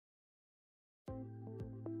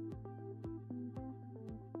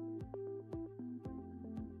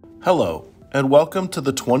Hello, and welcome to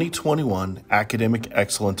the 2021 Academic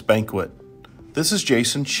Excellence Banquet. This is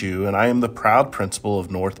Jason Chu, and I am the proud principal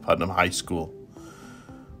of North Putnam High School.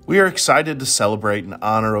 We are excited to celebrate and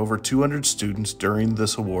honor over 200 students during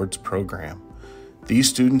this awards program. These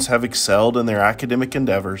students have excelled in their academic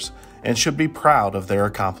endeavors and should be proud of their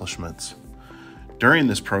accomplishments. During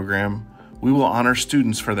this program, we will honor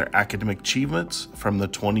students for their academic achievements from the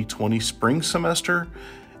 2020 spring semester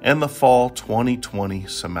and the fall 2020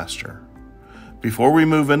 semester. Before we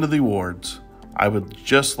move into the awards, I would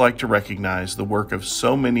just like to recognize the work of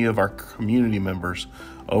so many of our community members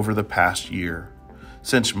over the past year.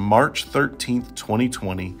 Since March 13th,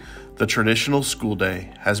 2020, the traditional school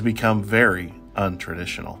day has become very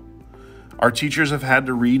untraditional. Our teachers have had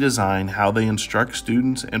to redesign how they instruct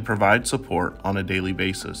students and provide support on a daily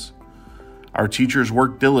basis. Our teachers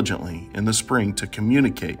worked diligently in the spring to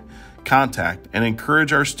communicate, contact, and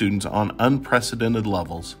encourage our students on unprecedented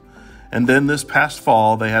levels. And then this past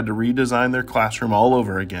fall, they had to redesign their classroom all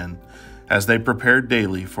over again as they prepared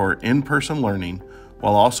daily for in-person learning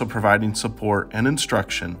while also providing support and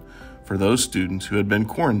instruction for those students who had been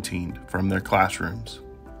quarantined from their classrooms.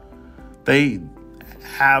 They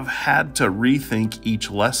have had to rethink each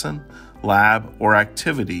lesson, lab, or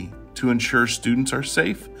activity to ensure students are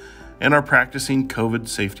safe and are practicing COVID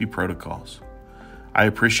safety protocols. I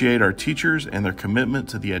appreciate our teachers and their commitment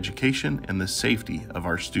to the education and the safety of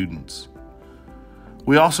our students.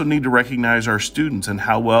 We also need to recognize our students and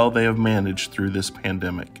how well they have managed through this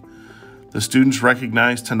pandemic. The students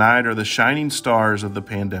recognized tonight are the shining stars of the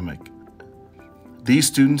pandemic. These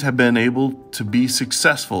students have been able to be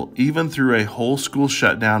successful even through a whole school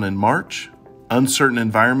shutdown in March, uncertain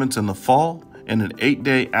environments in the fall, and an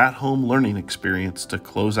 8-day at-home learning experience to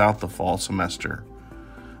close out the fall semester.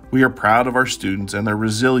 We are proud of our students and their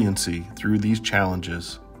resiliency through these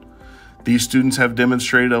challenges. These students have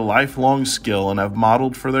demonstrated a lifelong skill and have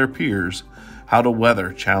modeled for their peers how to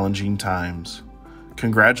weather challenging times.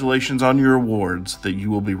 Congratulations on your awards that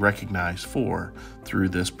you will be recognized for through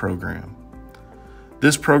this program.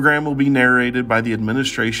 This program will be narrated by the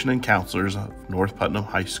administration and counselors of North Putnam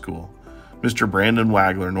High School. Mr. Brandon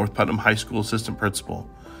Wagler, North Putnam High School Assistant Principal.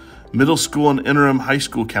 Middle School and Interim High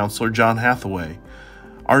School Counselor John Hathaway.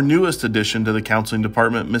 Our newest addition to the counseling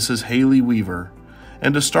department, Mrs. Haley Weaver.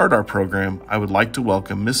 And to start our program, I would like to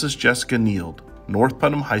welcome Mrs. Jessica Neild, North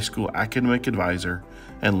Putnam High School Academic Advisor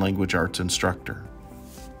and Language Arts Instructor.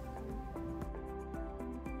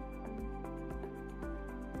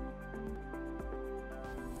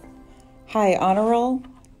 Hi, Honor Roll,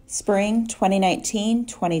 Spring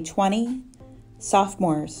 2019-2020,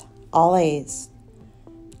 Sophomores, All A's,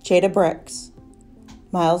 Jada Brooks,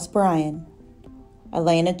 Miles Bryan,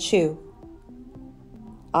 Elena Chu,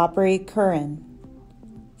 Aubrey Curran,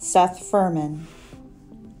 Seth Furman,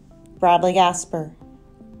 Bradley Gasper,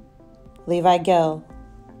 Levi Gill,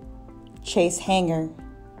 Chase Hanger,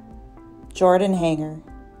 Jordan Hanger,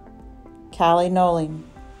 Callie Noling,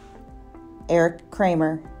 Eric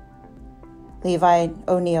Kramer, Levi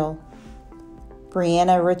O'Neill,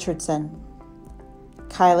 Brianna Richardson,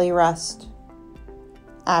 Kylie Rust,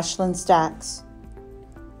 Ashlyn Stacks,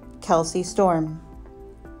 Kelsey Storm,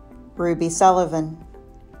 Ruby Sullivan,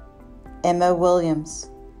 Emma Williams,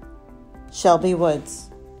 Shelby Woods.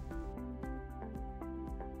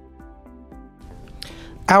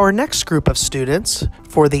 Our next group of students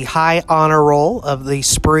for the High Honor Roll of the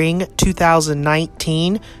Spring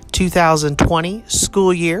 2019-2020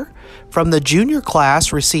 school year from the junior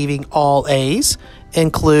class receiving all A's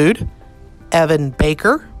include Evan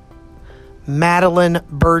Baker, Madeline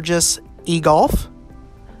Burgess Egolf,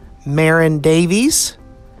 Marin Davies,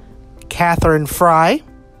 Catherine Fry,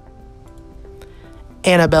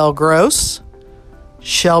 Annabelle Gross,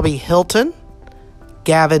 Shelby Hilton,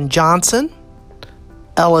 Gavin Johnson,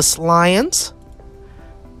 Ellis Lyons,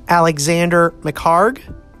 Alexander McHarg,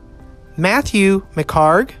 Matthew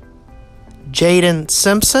McHarg, Jaden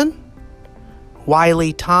Simpson,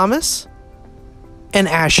 Wiley Thomas, and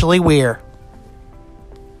Ashley Weir.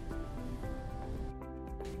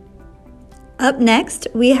 Up next,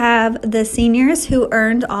 we have the seniors who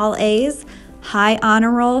earned all A's, High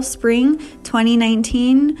Honor Roll Spring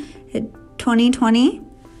 2019-2020,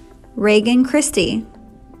 Reagan Christie,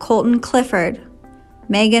 Colton Clifford,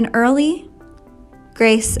 Megan Early,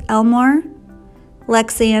 Grace Elmore,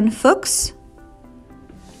 Lexianne Fuchs,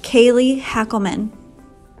 Kaylee Hackelman,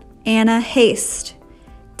 Anna Haste,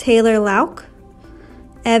 Taylor Lauk,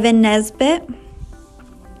 Evan Nesbitt,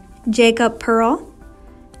 Jacob Pearl,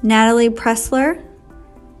 Natalie Pressler,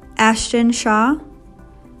 Ashton Shaw,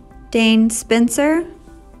 Dane Spencer,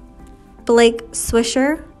 Blake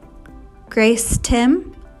Swisher, Grace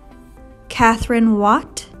Tim, Catherine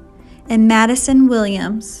Watt, and Madison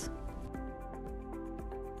Williams.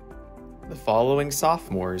 The following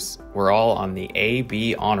sophomores were all on the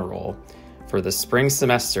A-B honor roll for the spring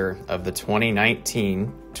semester of the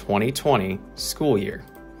 2019-2020 school year.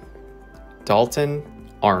 Dalton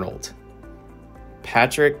Arnold,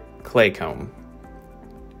 Patrick Claycomb,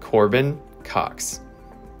 Corbin Cox,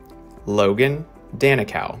 Logan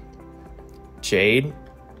Danicow, Jade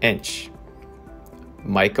Inch,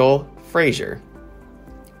 Michael Frazier,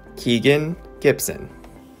 Keegan Gibson,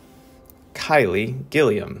 Kylie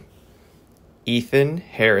Gilliam, Ethan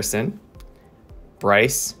Harrison,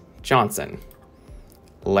 Bryce Johnson,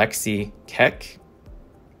 Lexi Keck,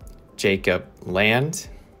 Jacob Land,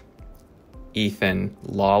 Ethan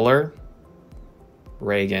Lawler,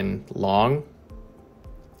 Reagan Long,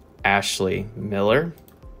 Ashley Miller,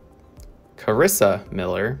 Carissa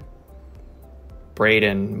Miller,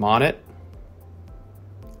 Braden Monnet,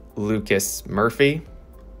 Lucas Murphy,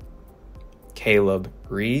 Caleb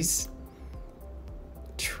Rees,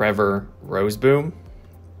 Trevor Roseboom,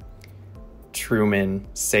 Truman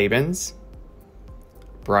Sabins,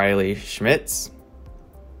 Briley Schmitz,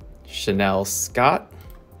 Chanel Scott,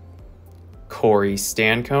 Corey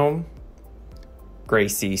Stancombe,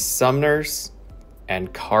 Gracie Sumners,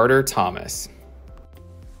 and Carter Thomas.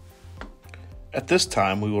 At this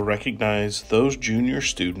time, we will recognize those junior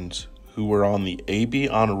students who were on the AB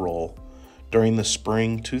Honor Roll during the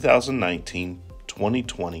spring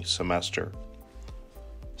 2019-2020 semester.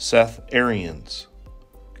 Seth Arians,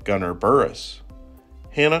 Gunnar Burris,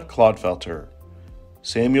 Hannah Clodfelter,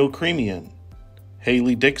 Samuel Cremian,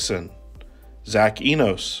 Haley Dixon, Zach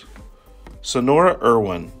Enos, Sonora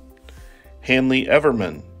Irwin, Hanley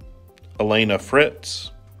Everman, Elena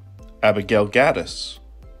Fritz, Abigail Gaddis,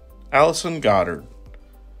 Allison Goddard,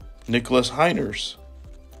 Nicholas Heiners,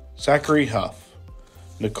 Zachary Huff,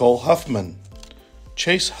 Nicole Huffman,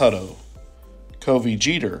 Chase Hutto, Covey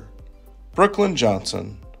Jeter, Brooklyn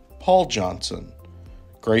Johnson, Paul Johnson,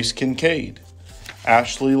 Grace Kincaid,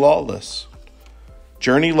 Ashley Lawless,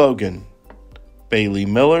 Journey Logan, Bailey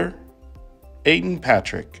Miller, Aiden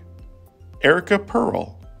Patrick, Erica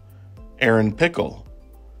Pearl, Aaron Pickle,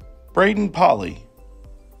 Braden Polly,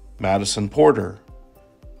 Madison Porter,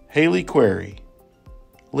 Haley Query,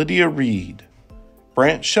 Lydia Reed,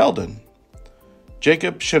 Brant Sheldon,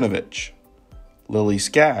 Jacob Shinovich, Lily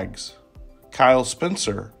Skaggs, Kyle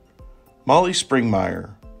Spencer, Molly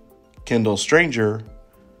Springmeyer, Kendall Stranger,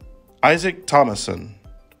 Isaac Thomason,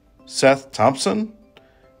 Seth Thompson,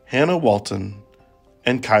 Hannah Walton,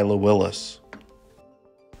 and Kyla Willis.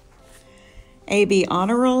 AB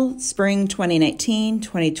Honor Roll, Spring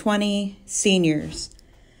 2019-2020, Seniors.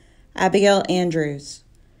 Abigail Andrews,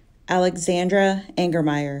 Alexandra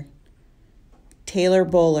Angermeyer, Taylor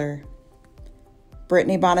Bowler,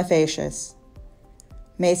 Brittany Bonifacius,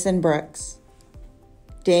 Mason Brooks,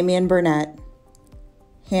 Damian Burnett,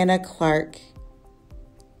 Hannah Clark,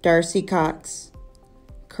 Darcy Cox,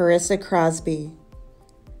 Carissa Crosby,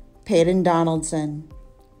 Peyton Donaldson,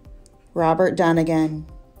 Robert Dunnigan,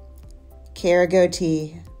 Kara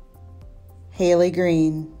Goatee, Haley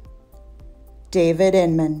Green, David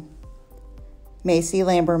Inman, Macy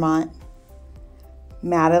Lambermont,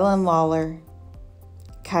 Madeline Lawler,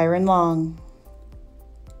 Kyron Long,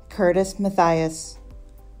 Curtis Mathias,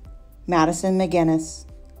 Madison McGinnis,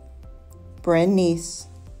 Bryn Neese,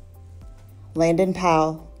 Landon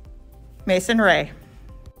Powell, Mason Ray,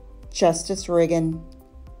 Justice Riggin,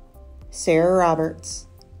 Sarah Roberts,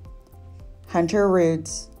 Hunter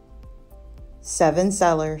Roods, Seven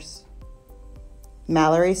Sellers,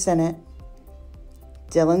 Mallory Sinnott,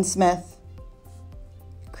 Dylan Smith,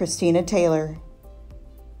 Christina Taylor,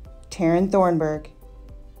 Taryn Thornburg,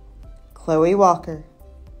 Chloe Walker,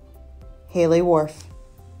 Haley Wharf.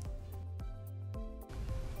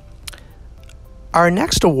 Our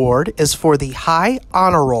next award is for the High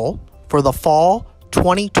Honor Roll for the fall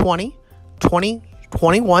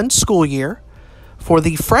 2020-2021 school year for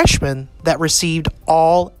the freshmen that received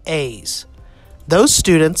all A's. Those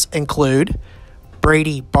students include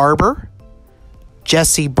Brady Barber,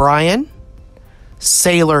 Jesse Bryan,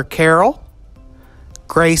 Sailor Carroll,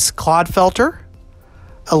 Grace Clodfelter,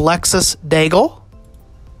 Alexis Daigle,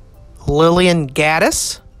 Lillian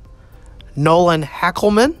Gaddis, Nolan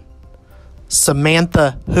Hackelman,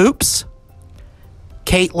 Samantha Hoops,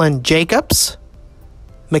 Caitlin Jacobs,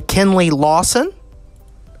 McKinley Lawson,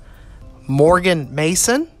 Morgan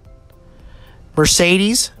Mason,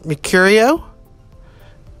 Mercedes Mercurio,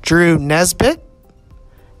 Drew Nesbitt,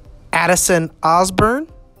 Addison Osborne,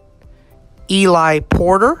 Eli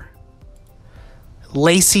Porter,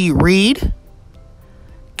 Lacey Reed,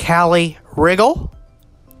 Callie Riggle,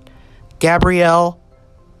 Gabrielle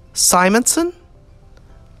Simonson,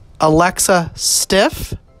 Alexa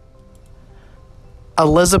Stiff,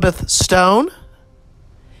 Elizabeth Stone,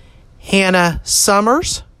 Hannah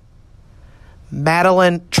Summers,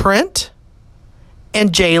 Madeline Trent,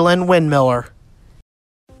 and Jalen Windmiller.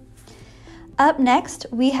 Up next,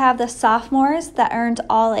 we have the sophomores that earned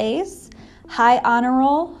all A's, High Honor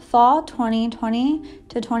Roll, Fall 2020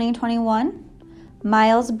 to 2021,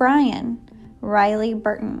 Miles Bryan, Riley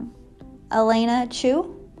Burton, Elena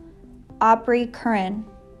Chu, Aubrey Curran,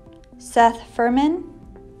 Seth Furman,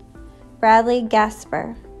 Bradley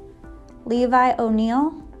Gasper, Levi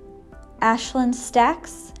O'Neill, Ashlyn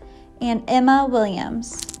Stacks, and Emma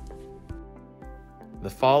Williams. The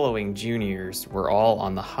following juniors were all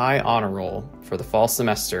on the High Honor Roll for the fall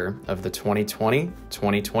semester of the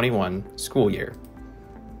 2020-2021 school year.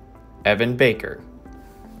 Evan Baker,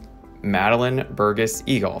 Madeline Burgess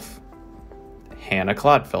Egolf, Hannah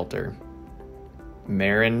Clodfelter,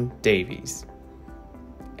 Marin Davies,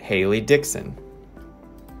 Haley Dixon,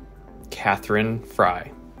 Catherine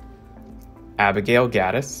Fry, Abigail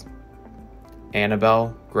Gaddis,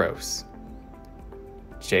 Annabelle Gross,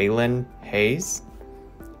 Jalen Hayes,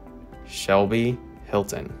 Shelby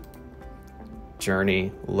Hilton,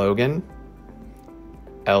 Journey Logan,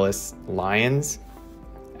 Ellis Lyons,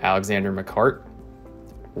 Alexander McCart,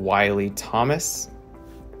 Wiley Thomas,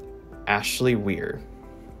 Ashley Weir.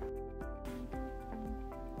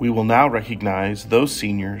 We will now recognize those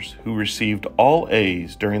seniors who received all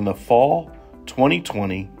A's during the fall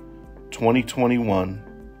 2020-2021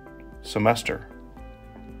 semester.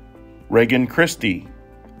 Reagan Christie,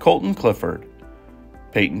 Colton Clifford,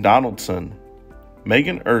 Peyton Donaldson,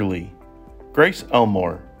 Megan Early, Grace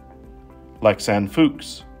Elmore, Lexanne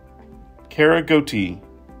Fuchs, Kara Goatee,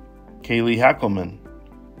 Kaylee Hackelman,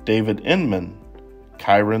 David Inman,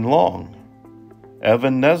 Kyron Long,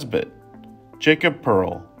 Evan Nesbitt, Jacob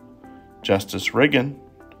Pearl, Justice Riggin,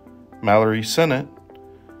 Mallory Sennett,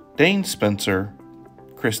 Dane Spencer,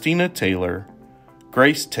 Christina Taylor,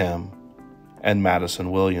 Grace Tim, and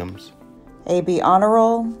Madison Williams. AB Honor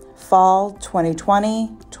Roll, Fall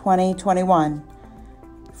 2020-2021.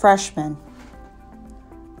 Freshmen: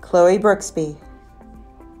 Chloe Brooksby,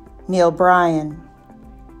 Neil Bryan,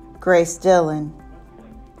 Grace Dillon,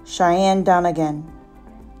 Cheyenne Dunnigan,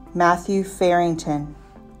 Matthew Farrington,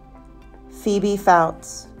 Phoebe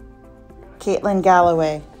Fouts, Caitlin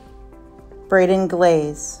Galloway, Braden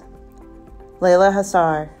Glaze, Layla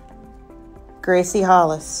Hassar, Gracie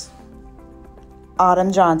Hollis,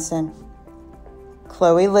 Autumn Johnson,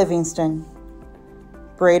 Chloe Livingston,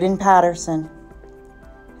 Braden Patterson,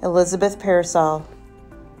 Elizabeth Pearsall,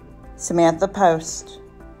 Samantha Post,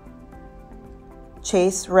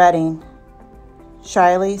 Chase Redding,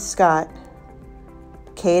 Shiley Scott,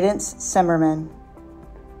 Cadence Simmerman,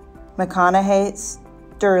 McConaughey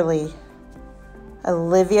Sturley,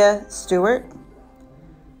 Olivia Stewart,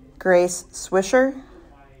 Grace Swisher,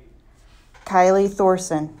 Kylie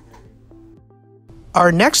Thorson.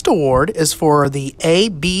 Our next award is for the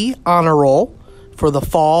AB Honor Roll for the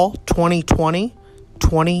fall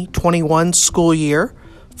 2020-2021 school year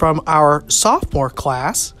from our sophomore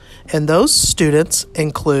class, and those students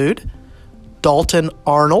include Dalton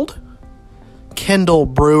Arnold, Kendall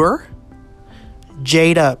Brewer,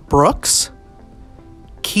 Jada Brooks,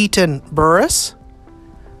 Keaton Burris,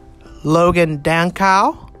 Logan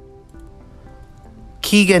Dankow,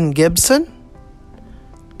 Keegan Gibson,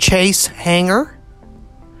 Chase Hanger,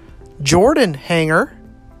 Jordan Hanger,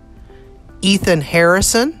 Ethan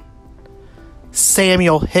Harrison,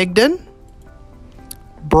 Samuel Higdon,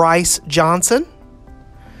 Bryce Johnson,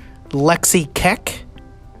 Lexi Keck,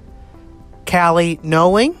 Callie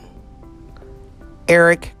Knowling,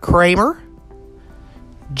 Eric Kramer,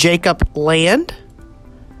 Jacob Land,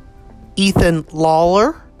 Ethan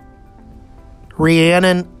Lawler,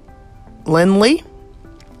 Rhiannon Lindley,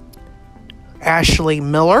 Ashley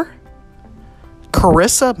Miller,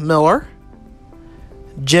 Carissa Miller,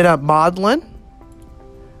 Jenna Maudlin,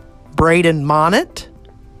 Braden Monnet,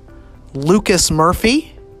 Lucas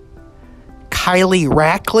Murphy, Kylie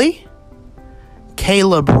Rackley,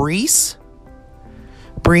 Caleb Reese,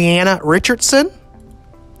 Brianna Richardson,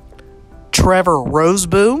 Trevor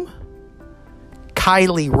Roseboom,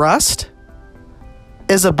 Kylie Rust,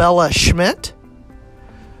 Isabella Schmidt,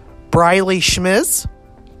 Briley Schmiz,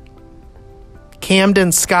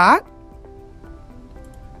 Camden Scott,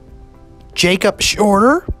 Jacob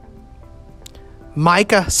Shorter,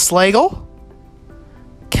 Micah Slagle,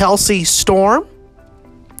 Kelsey Storm,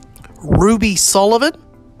 Ruby Sullivan,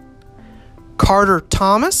 Carter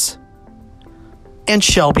Thomas, and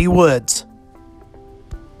Shelby Woods.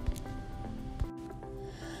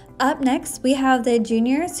 Up next, we have the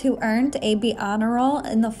juniors who earned AB Honor Roll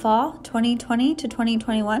in the fall 2020 to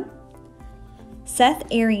 2021. Seth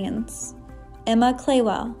Arians, Emma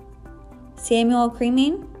Claywell, Samuel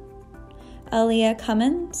Creaming, Aaliyah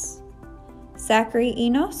Cummins, Zachary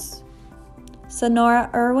Enos,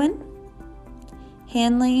 Sonora Irwin,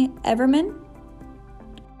 Hanley Everman,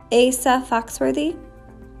 Asa Foxworthy,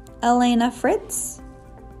 Elena Fritz,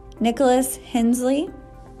 Nicholas Hensley,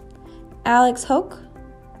 Alex Hoke,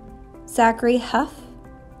 Zachary Huff,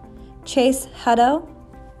 Chase Hutto,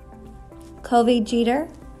 Covey Jeter,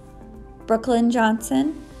 Brooklyn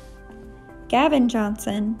Johnson, Gavin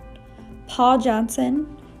Johnson, Paul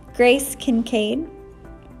Johnson, Grace Kincaid,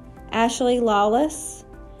 Ashley Lawless,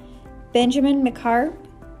 Benjamin McHarg,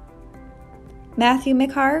 Matthew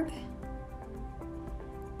McHarg,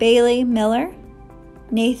 Bailey Miller,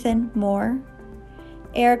 Nathan Moore,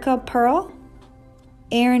 Erica Pearl,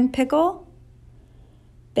 Aaron Pickle,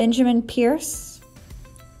 Benjamin Pierce,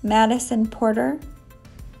 Madison Porter,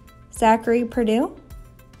 Zachary Purdue,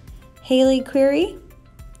 Haley Query,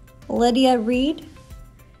 Lydia Reed,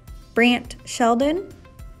 Brant Sheldon,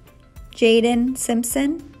 Jaden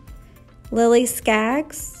Simpson, Lily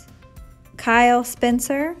Skaggs, Kyle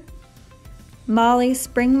Spencer, Molly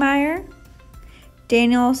Springmeyer,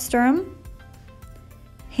 Daniel Sturm,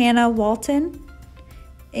 Hannah Walton,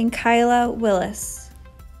 and Kyla Willis.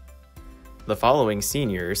 The following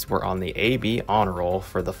seniors were on the AB Honor Roll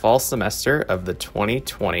for the fall semester of the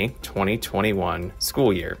 2020-2021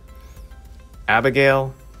 school year.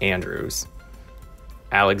 Abigail Andrews,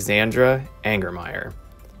 Alexandra Angermeyer,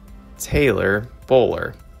 Taylor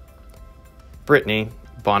Bowler, Brittany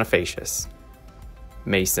Bonifacius,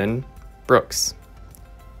 Mason Brooks,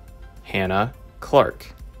 Hannah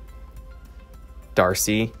Clark,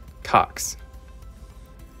 Darcy Cox,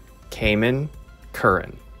 Cayman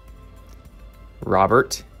Curran,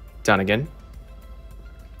 Robert Dunnigan,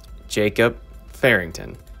 Jacob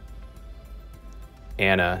Farrington,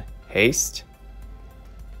 Anna Haste,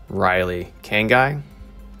 Riley Kangai,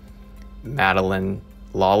 Madeline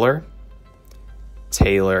Lawler,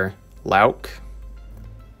 Taylor Lauk,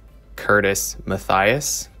 Curtis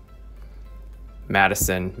Matthias,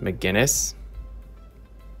 Madison McGinnis,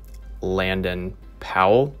 Landon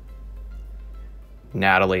Powell,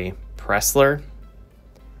 Natalie Pressler,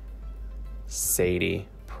 Sadie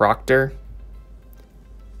Proctor,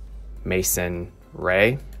 Mason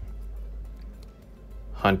Ray,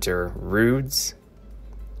 Hunter Rudes,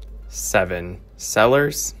 Seven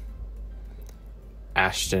Sellers,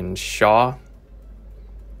 Ashton Shaw,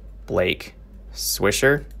 Blake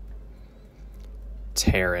Swisher,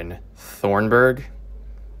 Taryn Thornburg,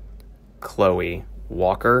 Chloe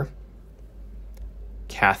Walker,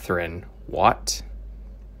 Catherine Watt,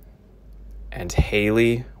 and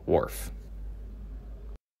Haley Worf.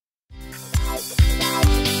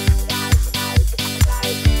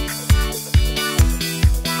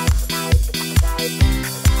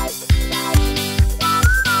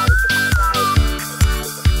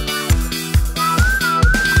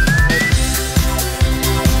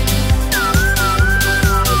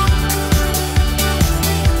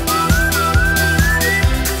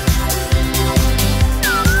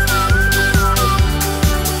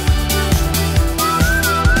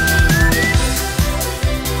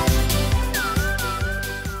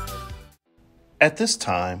 At this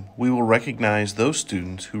time, we will recognize those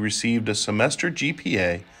students who received a semester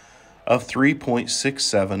GPA of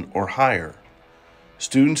 3.67 or higher.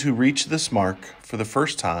 Students who reach this mark for the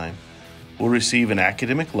first time will receive an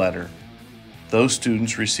academic letter. Those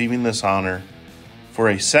students receiving this honor for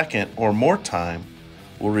a second or more time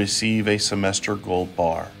will receive a semester gold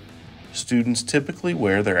bar. Students typically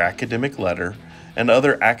wear their academic letter and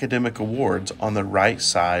other academic awards on the right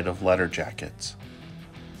side of letter jackets.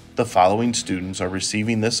 The following students are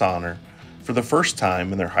receiving this honor for the first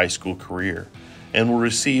time in their high school career and will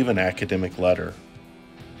receive an academic letter: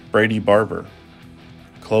 Brady Barber,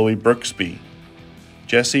 Chloe Brooksby,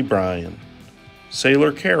 Jesse Bryan,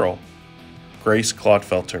 Sailor Carroll, Grace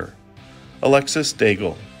Clodfelter, Alexis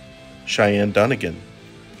Daigle, Cheyenne Dunnigan,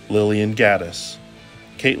 Lillian Gaddis,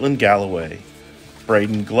 Caitlin Galloway,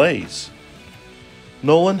 Braden Glaze,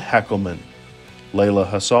 Nolan Hackelman,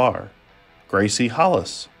 Layla Hassar, Gracie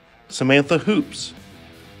Hollis, Samantha Hoops,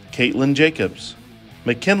 Caitlin Jacobs,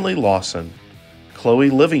 McKinley Lawson, Chloe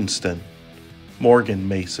Livingston, Morgan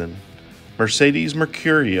Mason, Mercedes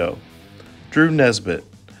Mercurio, Drew Nesbitt,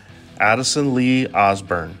 Addison Lee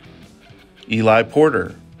Osborne, Eli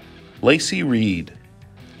Porter, Lacey Reed,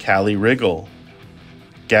 Callie Riggle,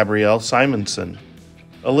 Gabrielle Simonson,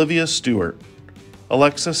 Olivia Stewart,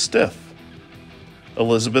 Alexa Stiff,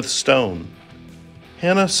 Elizabeth Stone,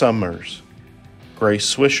 Hannah Summers,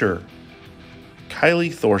 Grace Swisher,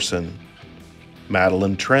 Kylie Thorson,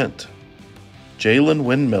 Madeline Trent, Jalen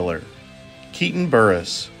Windmiller, Keaton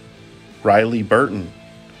Burris, Riley Burton,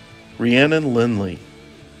 Rhiannon Lindley,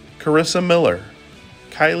 Carissa Miller,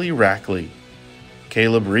 Kylie Rackley,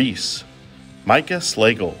 Caleb Reese, Micah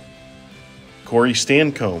Slagle, Corey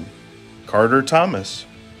Stancombe, Carter Thomas,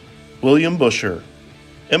 William Busher,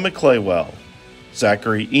 Emma Claywell,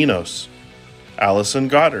 Zachary Enos, Allison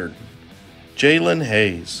Goddard, Jalen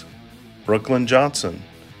Hayes, Brooklyn Johnson,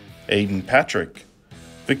 Aiden Patrick,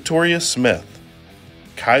 Victoria Smith,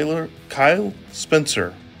 Kyle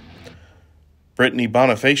Spencer, Brittany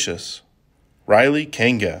Bonifacius, Riley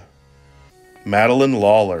Kanga, Madeline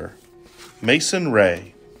Lawler, Mason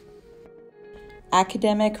Ray.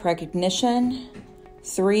 Academic recognition,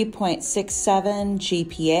 3.67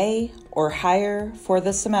 GPA or higher for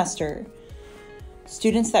the semester.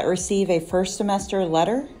 Students that receive a first semester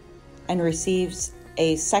letter and receives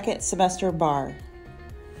a second semester bar.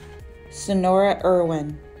 Sonora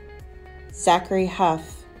Irwin, Zachary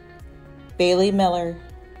Huff, Bailey Miller,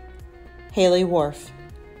 Haley Wharf.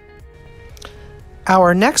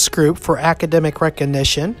 Our next group for academic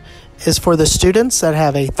recognition is for the students that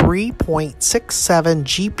have a 3.67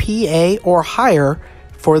 GPA or higher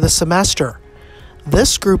for the semester.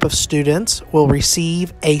 This group of students will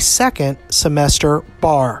receive a second semester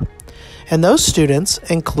bar. And those students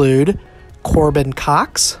include Corbin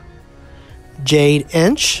Cox, Jade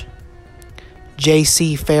Inch,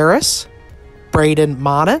 J.C. Ferris, Braden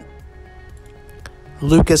Monnett,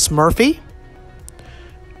 Lucas Murphy,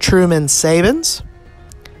 Truman Sabins,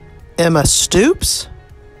 Emma Stoops,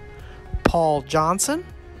 Paul Johnson,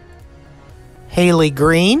 Haley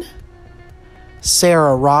Green,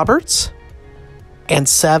 Sarah Roberts, and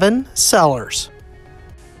 7 Sellers.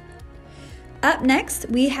 Up next,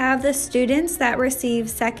 we have the students that receive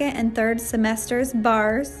second and third semesters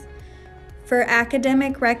bars for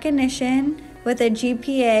academic recognition with a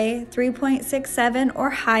GPA 3.67 or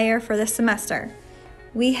higher for the semester.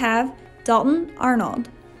 We have Dalton Arnold,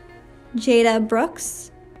 Jada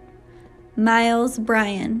Brooks, Miles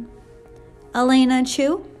Bryan, Elena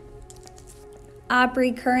Chu,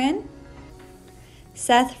 Aubrey Curran,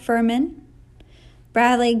 Seth Furman,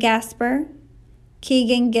 Bradley Gasper,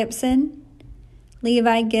 Keegan Gibson,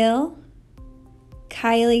 Levi Gill,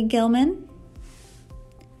 Kylie Gilman,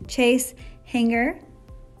 Chase Hanger,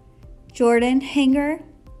 Jordan Hanger,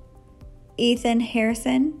 Ethan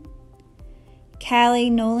Harrison, Callie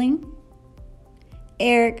Noling,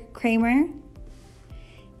 Eric Kramer,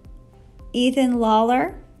 Ethan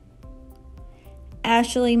Lawler,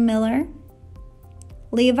 Ashley Miller,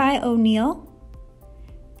 Levi O'Neill,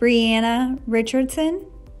 Brianna Richardson,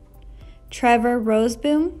 Trevor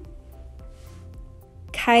Roseboom,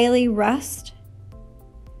 Kylie Rust,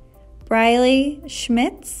 Briley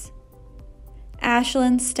Schmitz,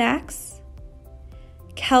 Ashlyn Stacks,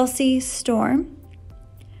 Kelsey Storm,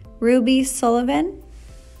 Ruby Sullivan,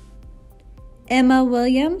 Emma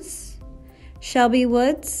Williams, Shelby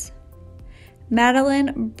Woods,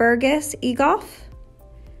 Madeline Burgess Egoff,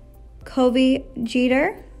 Kobe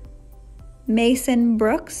Jeter, Mason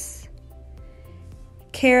Brooks,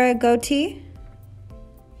 Kara Goatee,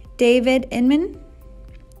 David Inman,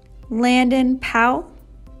 Landon Powell,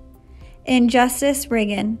 and Justice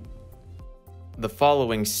Reagan. The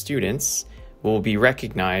following students will be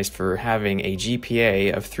recognized for having a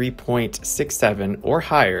GPA of 3.67 or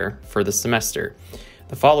higher for the semester.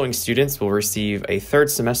 The following students will receive a third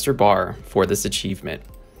semester bar for this achievement: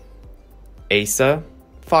 Asa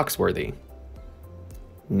Foxworthy,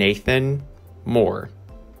 Nathan Moore,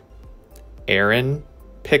 Aaron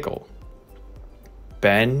Pickle,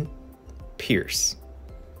 Ben Pierce,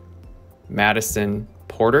 Madison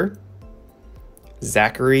Porter,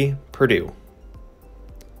 Zachary Purdue,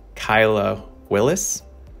 Kyla Willis,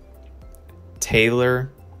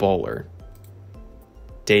 Taylor Bowler,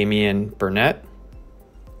 Damian Burnett,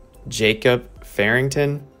 Jacob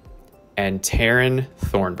Farrington, and Taryn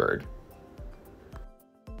Thornburg.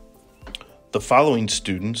 The following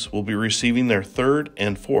students will be receiving their third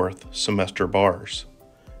and fourth semester bars: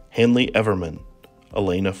 Hanley Everman,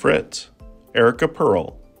 Elena Fritz, Erica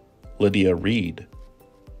Pearl, Lydia Reed,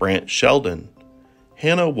 Brant Sheldon,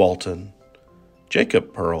 Hannah Walton,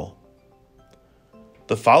 Jacob Pearl.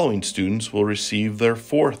 The following students will receive their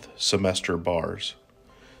fourth semester bars: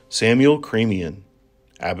 Samuel Cremian,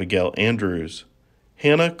 Abigail Andrews,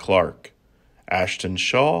 Hannah Clark, Ashton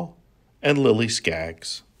Shaw, and Lily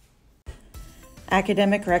Skaggs.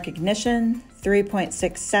 Academic recognition,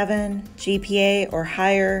 3.67 GPA or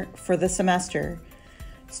higher for the semester.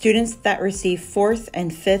 Students that receive fourth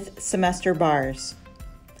and fifth semester bars.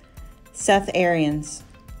 Seth Arians,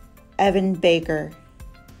 Evan Baker,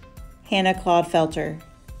 Hannah Claudefelter,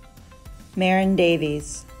 Marin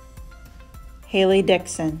Davies, Haley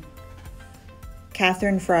Dixon,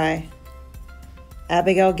 Catherine Fry,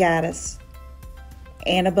 Abigail Gaddis,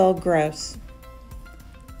 Annabelle Gross,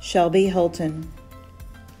 Shelby Hilton,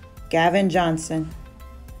 Gavin Johnson,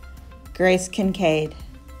 Grace Kincaid,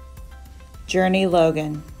 Journey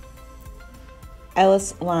Logan,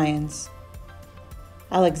 Ellis Lyons,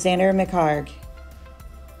 Alexander McHarg,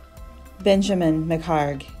 Benjamin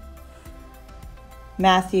McHarg,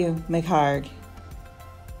 Matthew McHarg,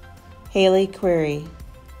 Haley Query,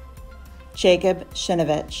 Jacob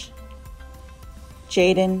Shinovich,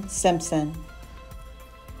 Jaden Simpson,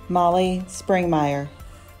 Molly Springmeyer,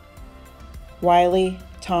 Wiley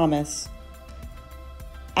Thomas,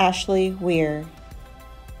 Ashley Weir,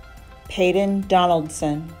 Peyton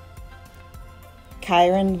Donaldson,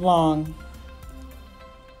 Kyron Long,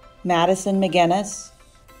 Madison McGinnis,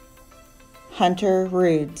 Hunter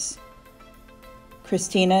Roods,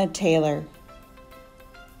 Christina Taylor,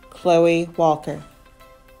 Chloe Walker.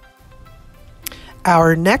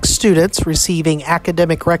 Our next students receiving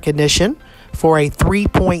academic recognition for a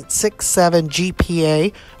 3.67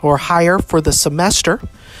 GPA or higher for the semester.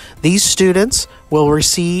 These students will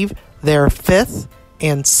receive their 5th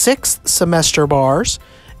and 6th semester bars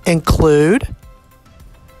include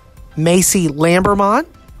Macy Lambermont,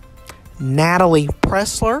 Natalie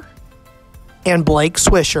Pressler, and Blake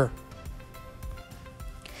Swisher.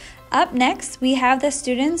 Up next, we have the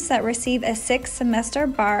students that receive a 6th semester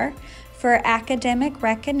bar for academic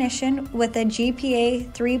recognition with a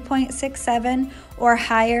GPA 3.67 or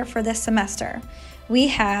higher for the semester. We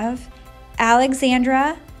have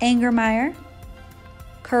Alexandra Angermeyer,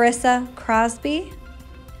 Carissa Crosby,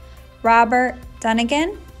 Robert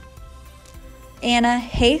Dunnigan, Anna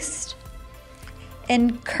Haste,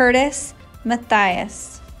 and Curtis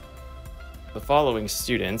Matthias. The following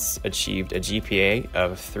students achieved a GPA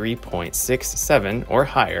of 3.67 or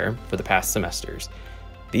higher for the past semesters.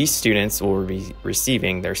 These students will be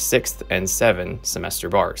receiving their 6th and 7th semester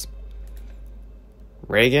bars.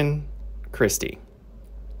 Reagan Christie,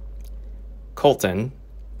 Colton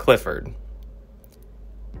Clifford,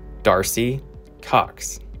 Darcy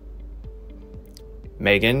Cox,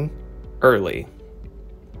 Megan Early,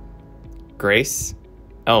 Grace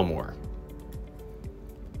Elmore,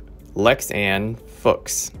 Lex Ann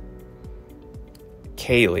Fuchs,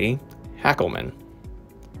 Kaylee Hackelman,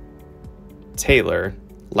 Taylor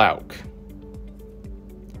Lauk,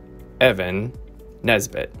 Evan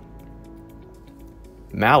Nesbitt,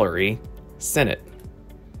 Mallory Sinnott,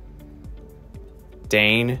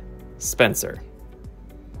 Dane Spencer,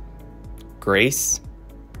 Grace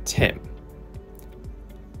Tim,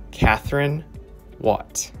 Catherine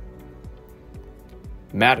Watt,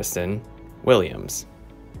 Madison Williams.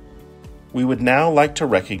 We would now like to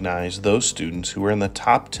recognize those students who are in the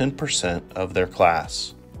top 10% of their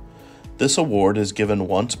class. This award is given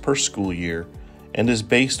once per school year and is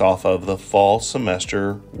based off of the fall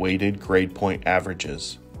semester weighted grade point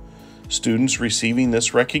averages. Students receiving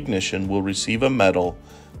this recognition will receive a medal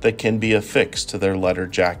that can be affixed to their letter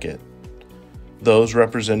jacket. Those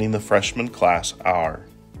representing the freshman class are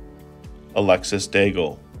Alexis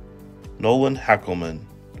Daigle, Nolan Hackelman,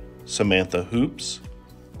 Samantha Hoops,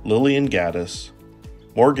 Lillian Gaddis,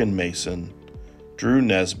 Morgan Mason, Drew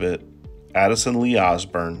Nesbitt, Addison Lee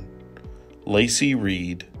Osborne, Lacey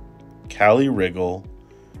Reed, Callie Riggle,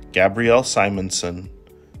 Gabrielle Simonson,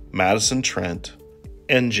 Madison Trent,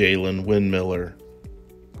 and Jalen Windmiller.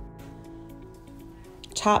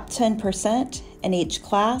 Top 10% in each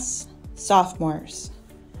class, sophomores.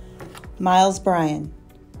 Miles Bryan,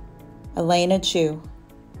 Elena Chu,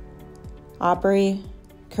 Aubrey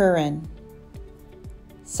Curran,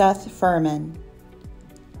 Seth Furman,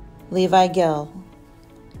 Levi Gill,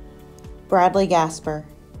 Bradley Gasper,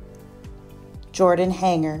 Jordan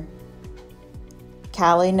Hanger,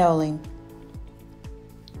 Callie Noling,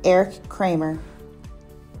 Eric Kramer,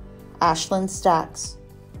 Ashlyn Stacks,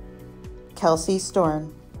 Kelsey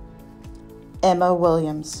Storm, Emma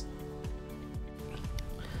Williams.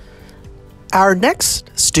 Our next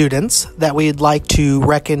students that we'd like to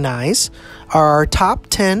recognize are our top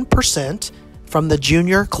 10% from the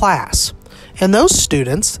junior class. And those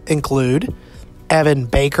students include Evan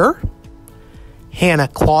Baker, Hannah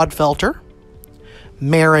Claudefelter,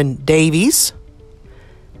 Marin Davies,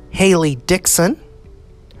 Haley Dixon,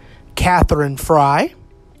 Catherine Fry,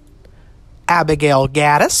 Abigail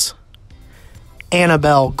Gaddis,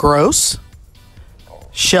 Annabelle Gross,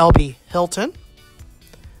 Shelby Hilton,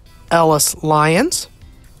 Ellis Lyons,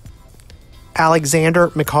 Alexander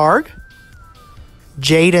McHarg,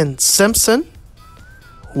 Jaden Simpson,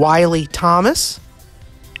 Wiley Thomas,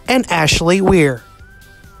 and Ashley Weir.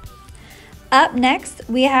 Up next,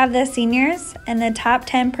 we have the seniors in the top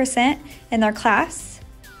 10% in their class.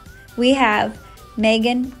 We have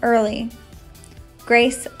Megan Early,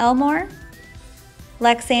 Grace Elmore,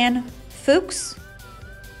 Lexanne Fuchs,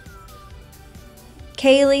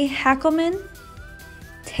 Kaylee Hackelman,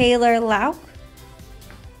 Taylor Lauk,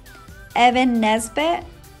 Evan Nesbitt,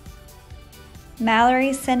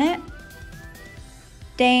 Mallory Sinnott,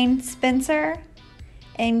 Dane Spencer,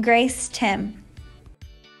 and Grace Tim.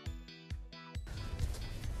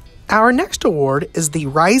 Our next award is the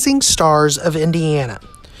Rising Stars of Indiana,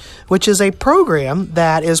 which is a program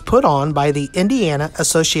that is put on by the Indiana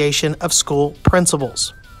Association of School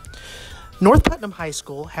Principals. North Putnam High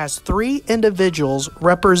School has 3 individuals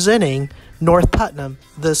representing North Putnam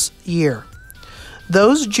this year.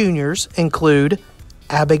 Those juniors include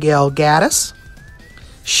Abigail Gaddis,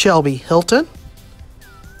 Shelby Hilton,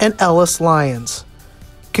 and Ellis Lyons.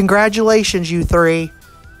 Congratulations, you 3,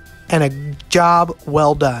 and a job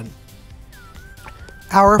well done.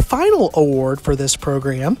 Our final award for this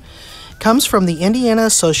program comes from the Indiana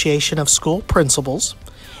Association of School Principals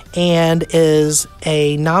and is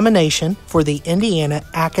a nomination for the Indiana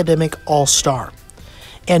Academic All-Star.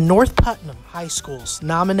 And North Putnam High School's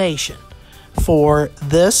nomination for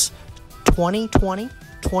this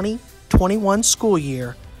 2020-2021 school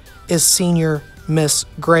year is senior Miss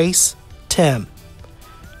Grace Tim.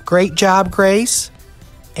 Great job, Grace,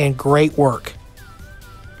 and great work.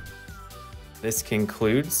 This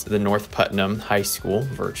concludes the North Putnam High School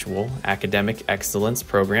Virtual Academic Excellence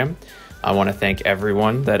Program. I want to thank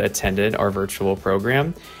everyone that attended our virtual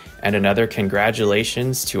program, and another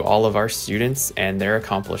congratulations to all of our students and their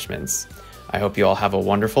accomplishments. I hope you all have a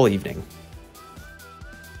wonderful evening.